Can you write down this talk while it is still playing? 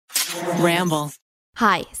Ramble.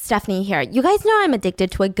 Hi, Stephanie here. You guys know I'm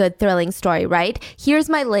addicted to a good thrilling story, right? Here's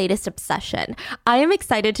my latest obsession. I am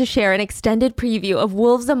excited to share an extended preview of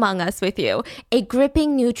Wolves Among Us with you, a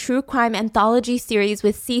gripping new true crime anthology series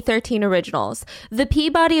with C13 Originals. The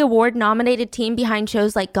Peabody Award-nominated team behind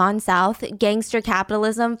shows like Gone South, Gangster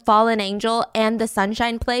Capitalism, Fallen Angel, and The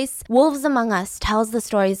Sunshine Place, Wolves Among Us tells the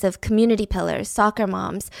stories of community pillars, soccer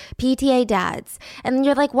moms, PTA dads, and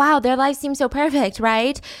you're like, wow, their lives seem so perfect,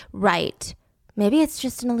 right? Right. Maybe it's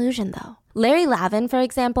just an illusion, though. Larry Lavin, for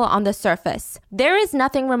example, on the surface. There is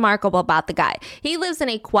nothing remarkable about the guy. He lives in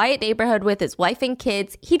a quiet neighborhood with his wife and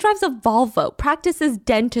kids. He drives a Volvo, practices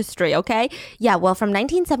dentistry, okay? Yeah, well, from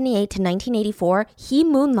 1978 to 1984, he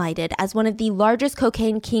moonlighted as one of the largest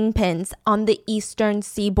cocaine kingpins on the eastern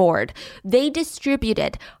seaboard. They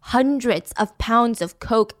distributed hundreds of pounds of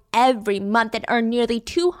coke every month and earned nearly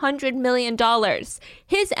 $200 million.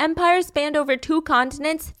 His empire spanned over 2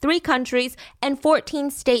 continents, 3 countries, and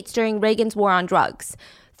 14 states during Reagan's war on drugs.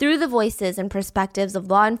 Through the voices and perspectives of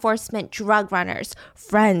law enforcement, drug runners,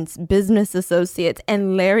 friends, business associates,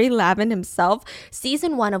 and Larry Lavin himself,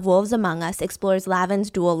 Season 1 of Wolves Among Us explores Lavin's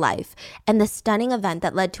dual life and the stunning event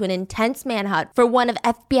that led to an intense manhunt for one of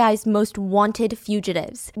FBI's most wanted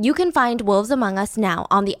fugitives. You can find Wolves Among Us now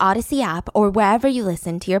on the Odyssey app or wherever you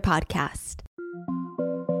listen to your podcast.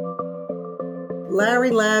 Larry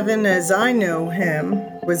Lavin, as I know him,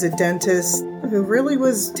 was a dentist who really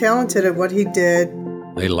was talented at what he did.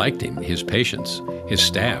 They liked him, his patients, his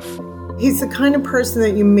staff. He's the kind of person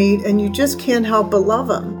that you meet and you just can't help but love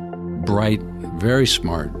him. Bright, very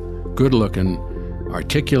smart, good looking,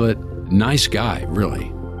 articulate, nice guy, really.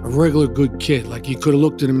 A regular good kid. Like you could have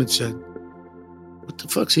looked at him and said, what the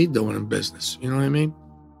fuck's he doing in business? You know what I mean?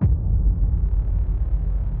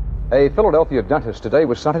 A Philadelphia dentist today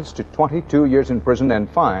was sentenced to 22 years in prison and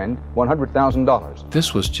fined $100,000.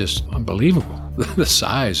 This was just unbelievable. The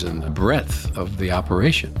size and the breadth of the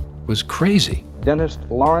operation was crazy. Dentist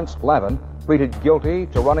Lawrence Lavin pleaded guilty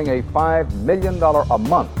to running a $5 million a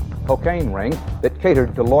month cocaine ring that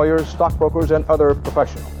catered to lawyers, stockbrokers, and other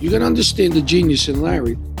professionals. You gotta understand the genius in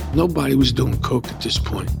Larry. Nobody was doing coke at this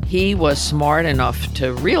point. He was smart enough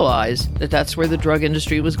to realize that that's where the drug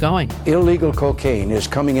industry was going. Illegal cocaine is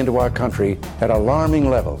coming into our country at alarming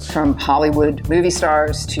levels. From Hollywood movie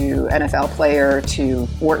stars to NFL player to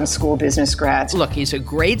Wharton School business grads. Look, he's a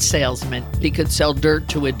great salesman. He could sell dirt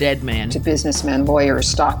to a dead man. To businessmen, lawyers,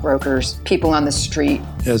 stockbrokers, people on the street.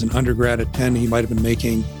 As an undergrad at Penn, he might have been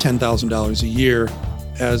making $10,000 a year.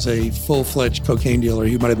 As a full-fledged cocaine dealer,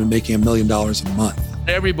 he might have been making $1 million a month.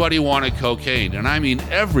 Everybody wanted cocaine, and I mean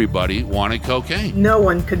everybody wanted cocaine. No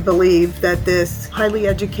one could believe that this highly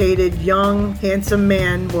educated, young, handsome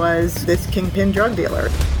man was this kingpin drug dealer.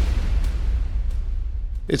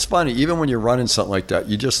 It's funny, even when you're running something like that,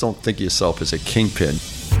 you just don't think of yourself as a kingpin.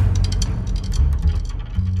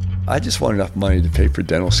 I just want enough money to pay for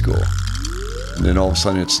dental school. And then all of a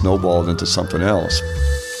sudden it snowballed into something else.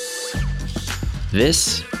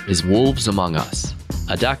 This is Wolves Among Us,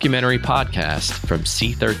 a documentary podcast from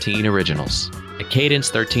C13 Originals, a Cadence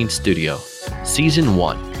 13 studio. Season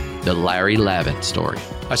 1, The Larry Lavin Story.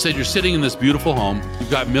 I said, you're sitting in this beautiful home.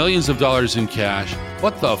 You've got millions of dollars in cash.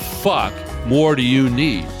 What the fuck more do you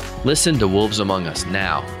need? Listen to Wolves Among Us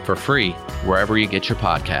now for free wherever you get your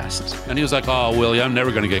podcasts. And he was like, oh, Willie, I'm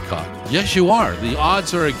never going to get caught. Yes, you are. The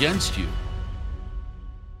odds are against you.